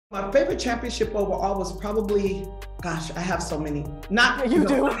My favorite championship overall was probably, gosh, I have so many. Not you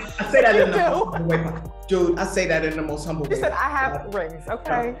do. I say that in the most humble way. Dude, I say that in the most humble way. You said I have rings.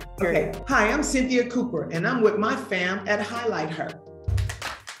 Okay. Okay. Hi, I'm Cynthia Cooper, and I'm with my fam at HighlightHER.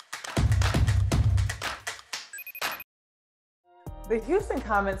 The Houston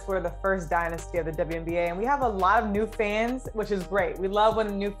Comets were the first dynasty of the WNBA, and we have a lot of new fans, which is great. We love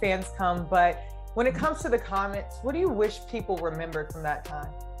when new fans come, but when it comes to the Comets, what do you wish people remembered from that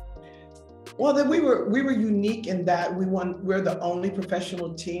time? Well, that we were unique in that we're the only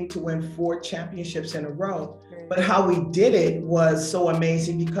professional team to win 4 championships in a row. But how we did it was so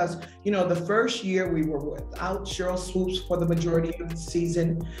amazing because, you know, the first year we were without Cheryl Swoops for the majority of the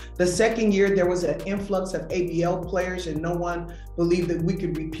season. The second year there was an influx of ABL players and no one believed that we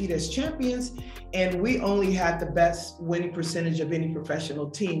could repeat as champions. And we only had the best winning percentage of any professional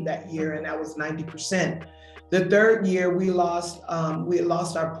team that year, and that was 90%. The third year, we lost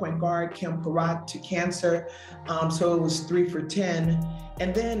our point guard, Kim Parat, to cancer. So it was 3 for 10.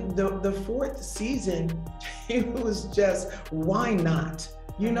 And then the fourth season, it was just, why not?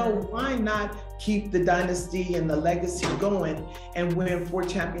 You know, why not keep the dynasty and the legacy going and win 4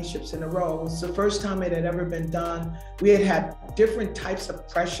 championships in a row? It was the first time it had ever been done. We had different types of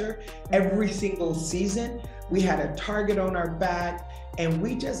pressure every single season. We had a target on our back and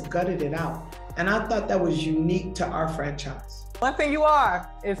we just gutted it out. And I thought that was unique to our franchise. One thing you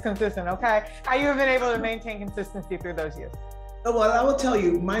are is consistent, okay? How you have been able to maintain consistency through those years? Well, I will tell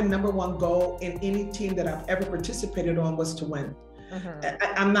you, my #1 goal in any team that I've ever participated on was to win.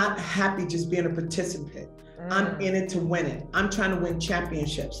 I'm not happy just being a participant. I'm in it to win it. I'm trying to win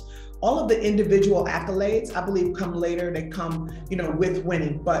championships. All of the individual accolades, I believe, come later. They come, you know, with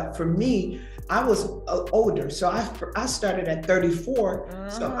winning. But for me, I was older, so I started at 34.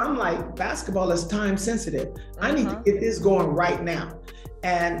 So I'm like, basketball is time sensitive. I need to get this going right now.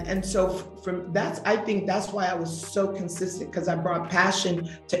 And so from I think that's why I was so consistent, because I brought passion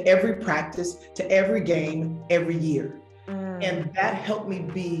to every practice, to every game, every year. And that helped me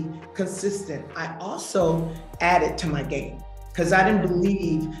be consistent. I also added to my game, because I didn't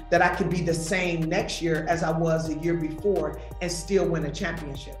believe that I could be the same next year as I was the year before and still win a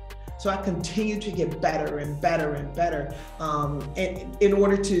championship. So I continued to get better and better and better in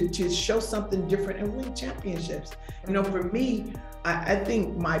order to show something different and win championships. You know, for me, I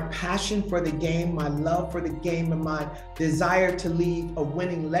think my passion for the game, my love for the game, and my desire to leave a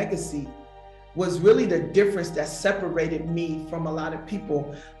winning legacy was really the difference that separated me from a lot of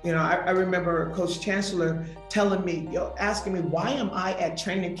people. You know, I remember Coach Chancellor telling me, asking me, why am I at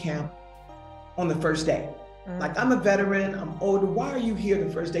training camp on the first day? Like, I'm a veteran, I'm older, why are you here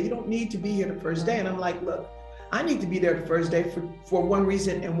the first day? You don't need to be here the first day. And I'm like, look, I need to be there the first day for one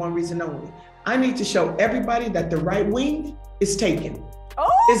reason and one reason only. I need to show everybody that the right wing is taken.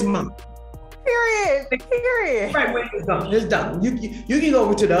 It's mine. Period. Right wing is done. It's done. You can go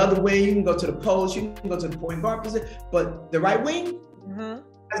over to the other wing, you can go to the post, you can go to the point guard position, but the right wing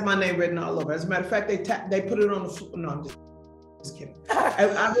has my name written all over. As a matter of fact, they put it on the floor. No, I'm just kidding.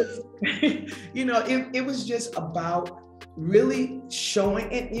 I was, you know, it was just about really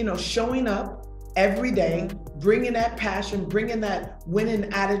showing it, you know, showing up every day, bringing that passion, bringing that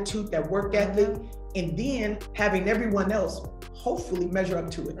winning attitude, that work ethic, and then having everyone else hopefully measure up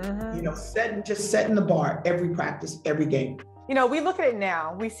to it. You know, setting the bar every practice, every game. You know, we look at it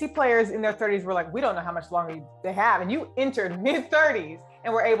now, we see players in their 30s, we're like, we don't know how much longer they have. And you entered mid-30s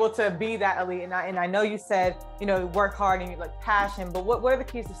and were able to be that elite. And I know you said, you know, work hard and you like passion, but what are the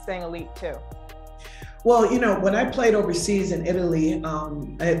keys to staying elite too? Well, you know, when I played overseas in Italy,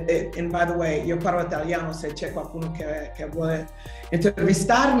 and by the way, io parlo italiano, se c'è qualcuno che vuole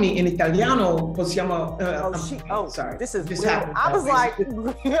intervistarmi in italiano, possiamo, sorry. This is this weird. happens. I was like,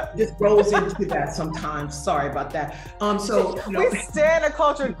 this rolls into that sometimes. Sorry about that. So you know, we stand a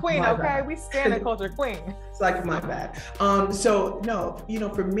cultured queen, okay? We stand a cultured queen. It's like my bad. So no, you know,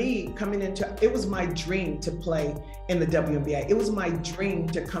 for me coming into, it was my dream to play in the WNBA. It was my dream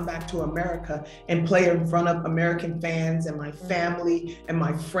to come back to America and play in front of American fans and my family and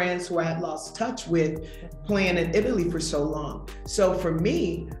my friends who I had lost touch with playing in Italy for so long. So for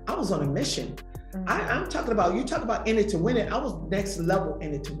me, I was on a mission. I'm talking about, you talk about in it to win it. I was next level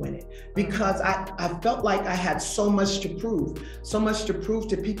in it to win it, because I felt like I had so much to prove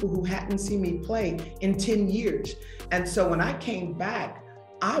to people who hadn't seen me play in 10 years. And so when I came back,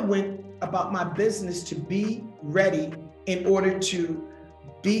 I went about my business to be ready in order to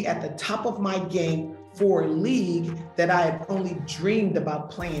be at the top of my game for a league that I had only dreamed about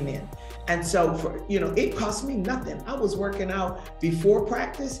playing in. And so, for, you know, it cost me nothing. I was working out before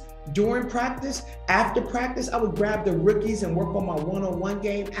practice, during practice, after practice. I would grab the rookies and work on my one-on-one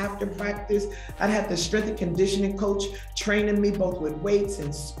game after practice. I'd have the strength and conditioning coach training me both with weights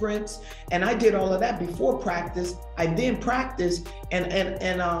and sprints. And I did all of that before practice. I then practice and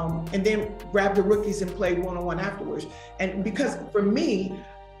then grab the rookies and play one-on-one afterwards. And because for me,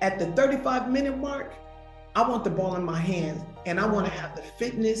 at the 35-minute mark, I want the ball in my hands, and I want to have the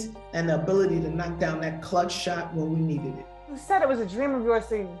fitness and the ability to knock down that clutch shot when we needed it. You said it was a dream of yours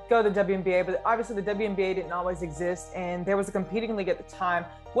to go to the WNBA, but obviously the WNBA didn't always exist, and there was a competing league at the time.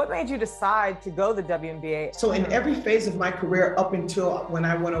 What made you decide to go to the WNBA? So in every phase of my career up until when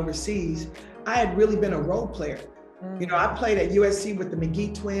I went overseas, I had really been a role player. You know, I played at USC with the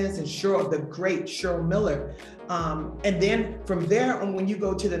McGee twins and the great Cheryl Miller. And then from there, when you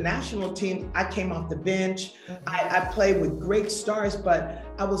go to the national team, I came off the bench. I played with great stars, but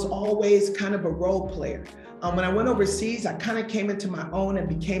I was always kind of a role player. When I went overseas, I kind of came into my own and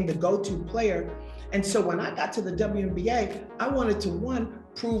became the go-to player. And so when I got to the WNBA, I wanted to, one,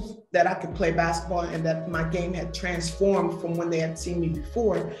 prove that I could play basketball and that my game had transformed from when they had seen me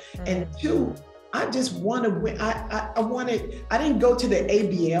before. And two, I just want to win. I didn't go to the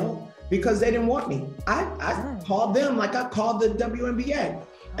ABL because they didn't want me. I called them like I called the WNBA.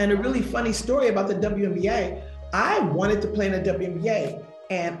 And a really funny story about the WNBA, I wanted to play in the WNBA.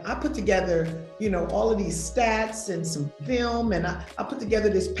 And I put together, you know, all of these stats and some film, and I put together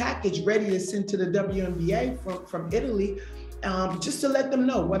this package ready to send to the WNBA from Italy, just to let them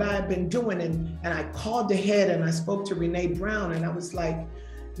know what I had been doing. And I called ahead and I spoke to Renee Brown, and I was like,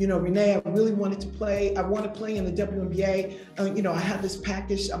 you know, Renee, I really wanted to play. I want to play in the WNBA. You know, I have this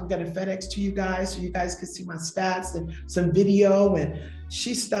package I'm going to FedEx to you guys so you guys can see my stats and some video. And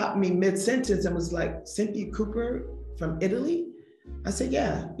she stopped me mid-sentence and was like, Cynthia Cooper from Italy? I said,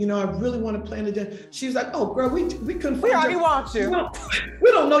 yeah, you know, I really want to play in the. She was like, oh, girl, we couldn't. We already want you.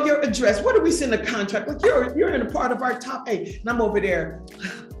 We don't know your address. Where do we send a contract? Like, you're in a part of our top 8. And I'm over there.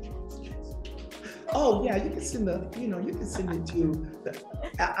 Oh yeah, you can send it to.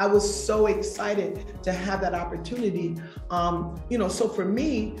 I was so excited to have that opportunity. You know, so for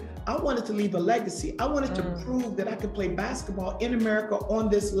me, I wanted to leave a legacy. I wanted to prove that I could play basketball in America on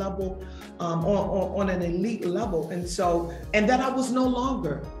this level, on an elite level. And that I was no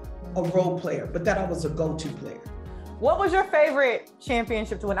longer a role player, but that I was a go-to player. What was your favorite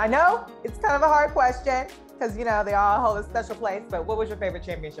championship to win? I know it's kind of a hard question because, you know, they all hold a special place, but what was your favorite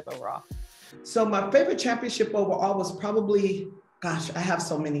championship overall? So my favorite championship overall was probably, gosh, I have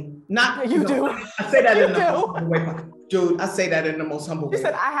so many. You do. I say that in the most humble way. Dude, I say that in the most humble way. You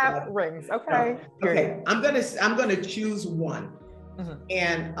said I have rings. Okay. Okay. I'm gonna choose one.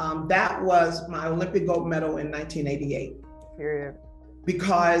 And that was my Olympic gold medal in 1988. Period.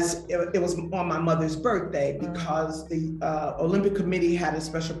 Because it was on my mother's birthday, because the Olympic Committee had a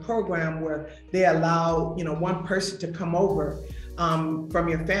special program where they allow, you know, one person to come over from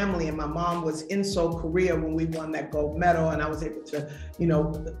your family. And my mom was in Seoul, Korea when we won that gold medal, and I was able to, you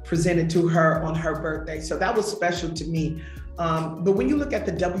know, present it to her on her birthday. So that was special to me. But when you look at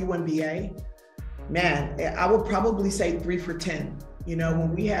the WNBA, man, I would probably say 3 for 10. You know,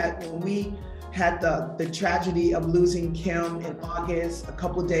 when we had the tragedy of losing Kim in August, a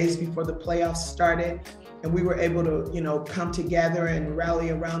couple of days before the playoffs started, and we were able to, you know, come together and rally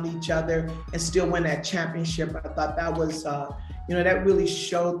around each other and still win that championship. I thought that was, you know, that really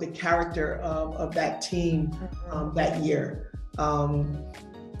showed the character of that team that year. And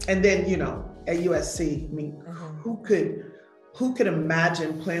then, you know, at USC, I mean, who could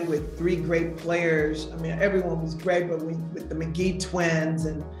imagine playing with 3 great players? I mean, everyone was great, but with the McGee twins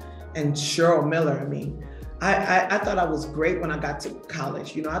and Cheryl Miller, I mean, I thought I was great when I got to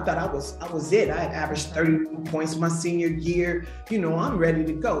college. You know, I thought I was it. I had averaged 31 points my senior year. You know, I'm ready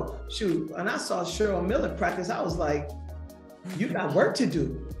to go. Shoot, when I saw Cheryl Miller practice, I was like, you got work to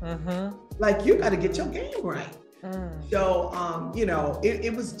do. Like, you got to get your game right. So, you know,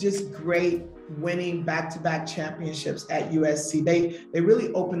 it was just great winning back-to-back championships at USC. They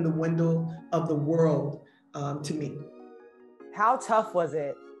really opened the window of the world to me. How tough was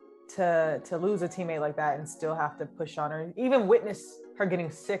it to lose a teammate like that and still have to push on her, even witness her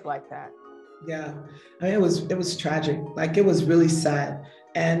getting sick like that? Yeah, I mean, it was tragic. Like, it was really sad.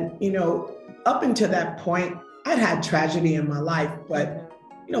 And, you know, up until that point, I'd had tragedy in my life, but,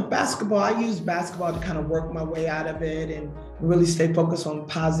 you know, basketball, I used basketball to kind of work my way out of it and really stay focused on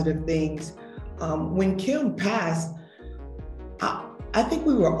positive things. When Kim passed, I think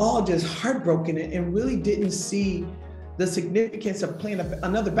we were all just heartbroken and really didn't see the significance of playing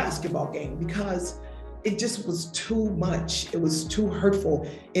another basketball game, because it just was too much. It was too hurtful.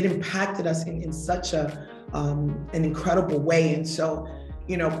 It impacted us in such an incredible way. And so,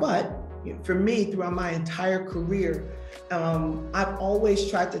 but for me, throughout my entire career, I've always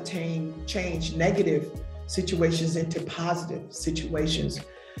tried to change negative situations into positive situations.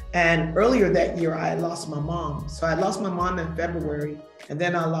 And earlier that year, I lost my mom. So I lost my mom in February, and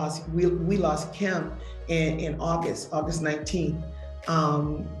then we lost Kim in August 19th.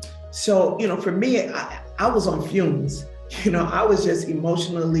 So, for me, I was on fumes. I was just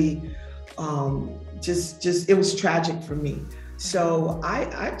emotionally, it was tragic for me. So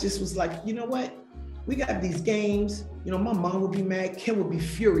I just was like, you know what? We got these games, my mom would be mad, Kim would be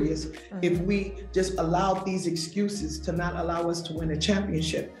furious if we just allowed these excuses to not allow us to win a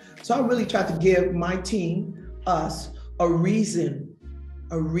championship. So I really tried to give my team, us, a reason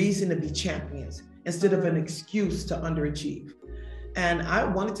to be champions instead of an excuse to underachieve. And I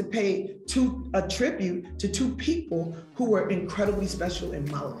wanted to pay a tribute to two people who were incredibly special in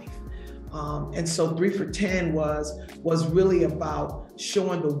my life. And so 3 for 10 was really about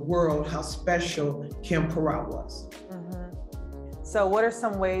showing the world how special Kim Perrott was. So what are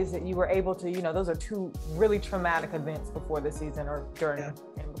some ways that you were able to, those are two really traumatic events before the season or during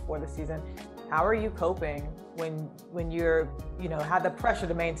and before the season. How are you coping when you're, had the pressure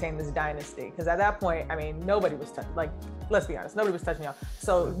to maintain this dynasty? Because at that point, nobody was touching, let's be honest, nobody was touching y'all.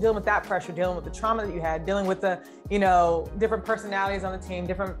 So dealing with that pressure, dealing with the trauma that you had, dealing with the, different personalities on the team,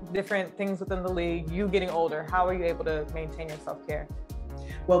 different things within the league, you getting older, how are you able to maintain your self-care?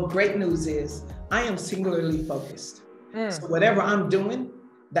 Well, great news is I am singularly focused. So whatever I'm doing,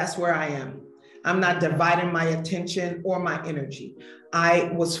 that's where I am. I'm not dividing my attention or my energy.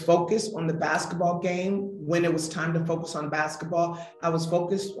 I was focused on the basketball game when it was time to focus on basketball. I was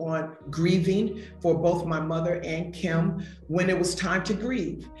focused on grieving for both my mother and Kim when it was time to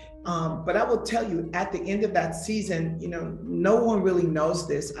grieve. But I will tell you, at the end of that season, no one really knows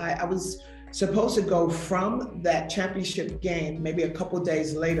this. I was supposed to go from that championship game, maybe a couple of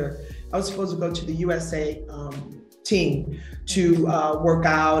days later, I was supposed to go to the USA team to work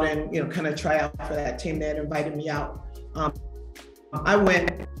out and kind of try out for that team. They had invited me out. I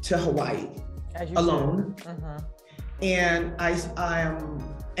went to Hawaii alone, and I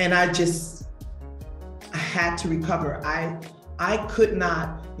had to recover. I could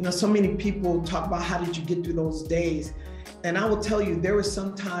not. So many people talk about how did you get through those days, and I will tell you, there were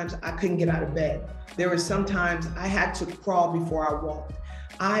some times I couldn't get out of bed. There were some times I had to crawl before I walked.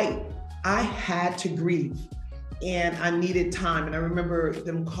 I had to grieve. And I needed time. And I remember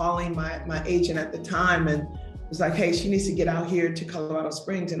them calling my agent at the time and was like, hey, she needs to get out here to Colorado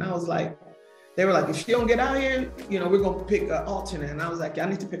Springs. And I was like, they were like, if she don't get out here, we're gonna pick an alternate. And I was like, I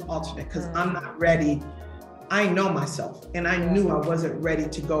need to pick alternate because I'm not ready. I know myself. And I knew I wasn't ready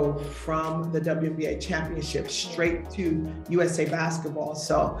to go from the WNBA championship straight to USA basketball.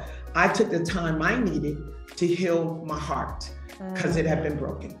 So I took the time I needed to heal my heart because it had been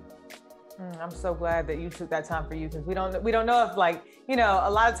broken. I'm so glad that you took that time for you, because we don't know if a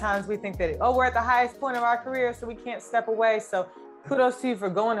lot of times we think that, we're at the highest point of our career, so we can't step away. So kudos to you for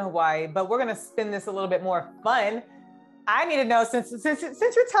going to Hawaii, but we're going to spin this a little bit more fun. I need to know, since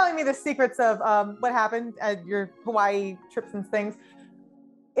you're telling me the secrets of what happened at your Hawaii trips and things,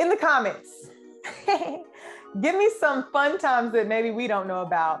 in the comments, give me some fun times that maybe we don't know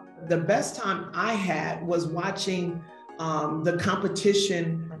about. The best time I had was watching the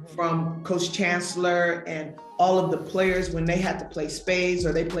competition from Coach Chancellor and all of the players when they had to play spades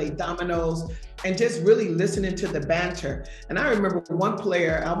or they played dominoes, and just really listening to the banter. And I remember one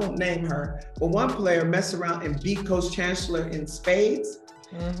player, I won't name her, but one player messed around and beat Coach Chancellor in spades.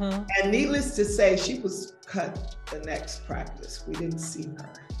 And needless to say, she was cut the next practice. We didn't see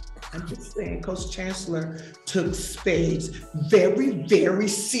her. I'm just saying, Coach Chancellor took spades very, very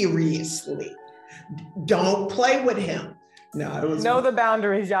seriously. Don't play with him. No, it was. Know the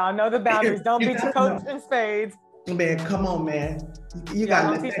boundaries, y'all. Know the boundaries. Don't beat your coach in spades. Man, come on, man. You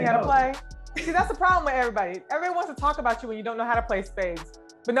gotta teach me how to play. See, that's the problem with everybody. Everybody wants to talk about you when you don't know how to play spades,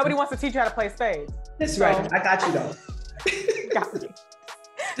 but nobody wants to teach you how to play spades. That's right. I got you though. Got me.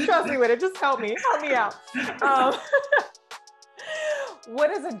 Trust me with it. Just help me. Help me out.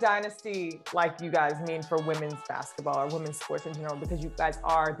 What does a dynasty like you guys mean for women's basketball or women's sports in general? Because you guys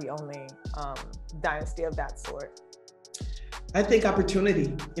are the only dynasty of that sort. I think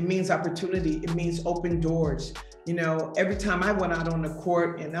opportunity. It means opportunity. It means open doors. Every time I went out on the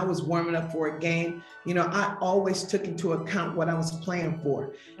court and I was warming up for a game, I always took into account what I was playing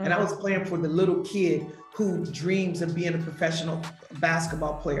for. And I was playing for the little kid who dreams of being a professional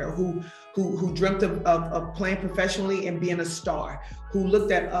basketball player, who who dreamt of playing professionally and being a star, who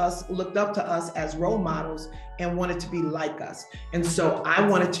looked up to us as role models and wanted to be like us. And so I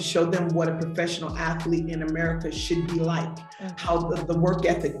wanted to show them what a professional athlete in America should be like, how the work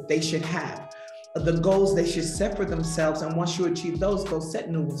ethic they should have, the goals they should set for themselves. And once you achieve those, go set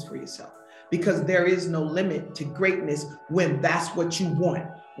new ones for yourself. Because there is no limit to greatness when that's what you want.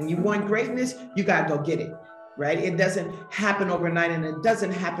 When you want greatness, you gotta go get it, right? It doesn't happen overnight, and it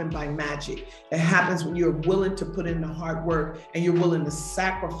doesn't happen by magic. It happens when you're willing to put in the hard work and you're willing to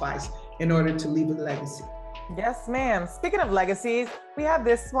sacrifice in order to leave a legacy. Yes, ma'am. Speaking of legacies, we have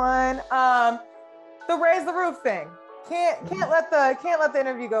this one, the Raise the Roof thing. Can't let the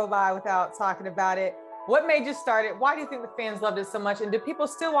interview go by without talking about it. What made you start it? Why do you think the fans loved it so much? And do people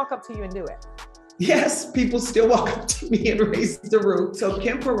still walk up to you and do it? Yes, people still walk up to me and raise the roof. So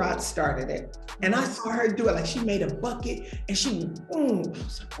Kim Perrott started it, and I saw her do it. Like, she made a bucket and she, I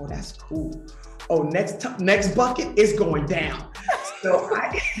was like, oh, that's cool. Oh, next bucket is going down. So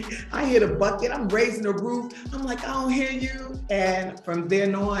I hit a bucket, I'm raising the roof. I'm like, I don't hear you. And from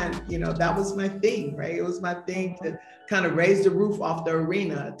then on, that was my thing, right? It was my thing to kind of raise the roof off the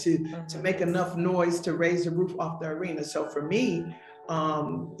arena, to make enough noise to raise the roof off the arena. So for me,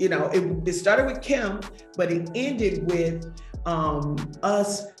 it started with Kim, but it ended with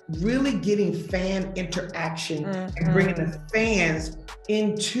us really getting fan interaction and bringing the fans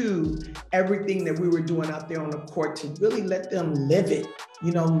into everything that we were doing out there on the court, to really let them live it,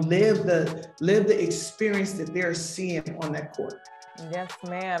 live the experience that they're seeing on that court. Yes,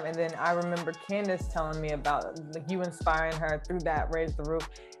 ma'am. And then I remember Candace telling me about you inspiring her through that Raise the Roof.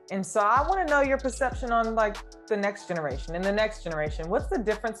 And so I want to know your perception on the next generation and the next generation. What's the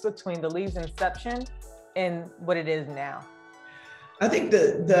difference between the league's inception and what it is now? I think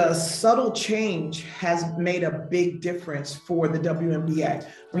the subtle change has made a big difference for the WNBA.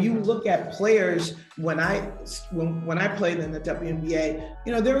 When you look at players, when I played in the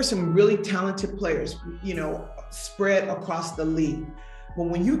WNBA, there were some really talented players, spread across the league. But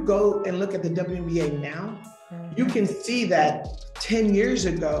when you go and look at the WNBA now, you can see that 10 years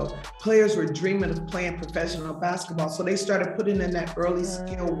ago, players were dreaming of playing professional basketball. So they started putting in that early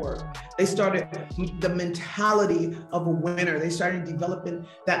skill work. They started the mentality of a winner. They started developing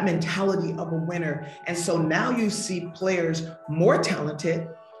that mentality of a winner. And so now you see players more talented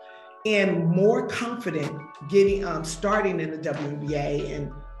and more confident starting in the WNBA.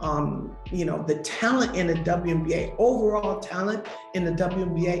 And the talent in the WNBA, overall talent in the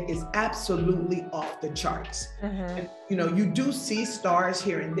WNBA is absolutely off the charts. And, you do see stars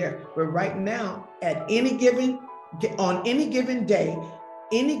here and there, but right now, on any given day,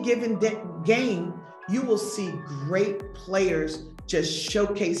 game, you will see great players just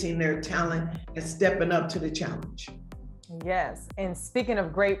showcasing their talent and stepping up to the challenge. Yes. And speaking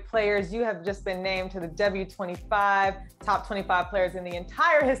of great players, you have just been named to the W25 top 25 players in the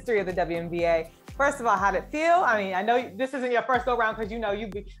entire history of the WNBA. First of all, how did it feel? I mean, I know this isn't your first go round because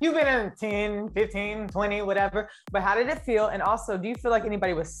you've been in 10, 15, 20, whatever, but how did it feel? And also, do you feel like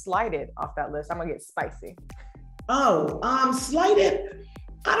anybody was slighted off that list? I'm gonna get spicy. Slighted?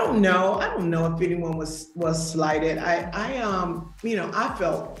 I don't know. I don't know if anyone was slighted. I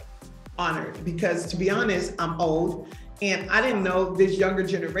felt honored because, to be honest, I'm old. And I didn't know this younger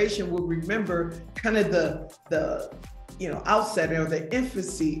generation would remember kind of the outset or the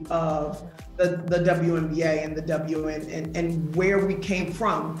infancy of the WNBA and the WN and where we came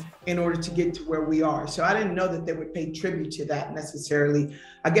from in order to get to where we are. So I didn't know that they would pay tribute to that necessarily.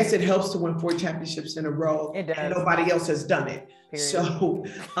 I guess it helps to win 4 championships in a row. It does. And nobody else has done it. Period. So,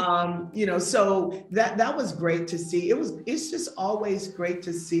 so that was great to see. It's just always great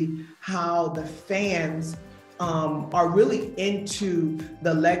to see how the fans are really into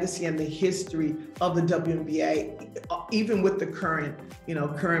the legacy and the history of the WNBA, even with the current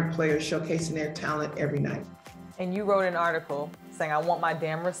players showcasing their talent every night. And you wrote an article saying, I want my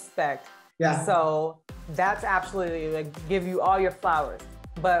damn respect. Yeah. So that's absolutely give you all your flowers.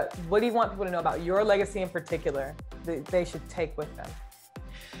 But what do you want people to know about your legacy in particular that they should take with them?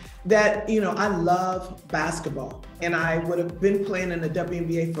 That, I love basketball, and I would have been playing in the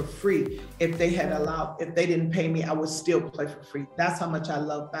WNBA for free if they didn't pay me, I would still play for free. That's how much I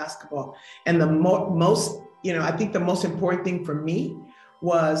love basketball. And the I think the most important thing for me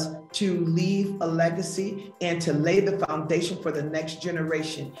was to leave a legacy and to lay the foundation for the next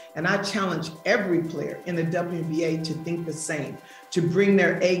generation. And I challenge every player in the WNBA to think the same. to bring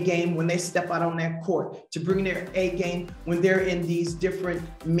their A game when they step out on that court, to bring their A game when they're in these different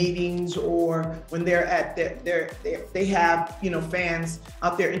meetings, or when they're at they have, you know, fans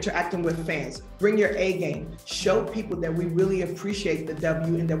out there interacting with fans. Bring your A game. Show people that we really appreciate the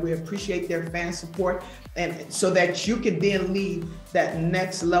W and that we appreciate their fan support, and so that you can then leave that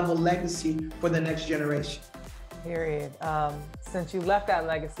next level legacy for the next generation. Period. Since you left that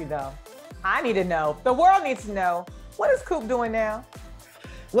legacy though, I need to know, the world needs to know, what is Coop doing now?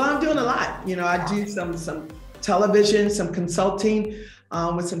 Well, I'm doing a lot. You know, I do some television, some consulting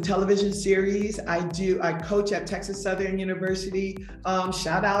with some television series. I coach at Texas Southern University.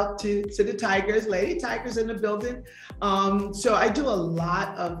 Shout out to the Tigers, Lady Tigers in the building. So I do a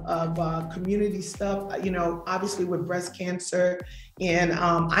lot of community stuff, you know, obviously with breast cancer. And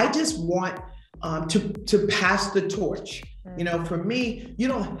I just want to pass the torch. You know, for me, you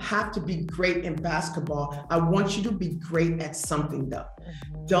don't have to be great in basketball. I want you to be great at something though.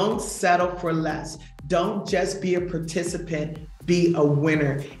 Don't settle for less. Don't just be a participant, be a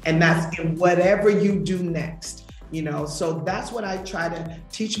winner. And that's in whatever you do next, you know? So that's what I try to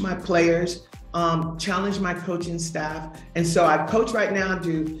teach my players, challenge my coaching staff. And so I coach right now,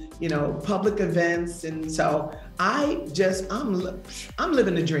 do, you know, public events. And so I'm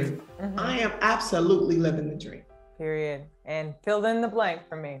living the dream. I am absolutely living the dream. Period. And fill in the blank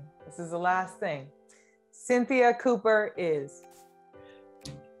for me. This is the last thing. Cynthia Cooper is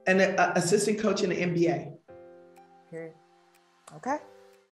an assistant coach in the NBA. Period. Okay.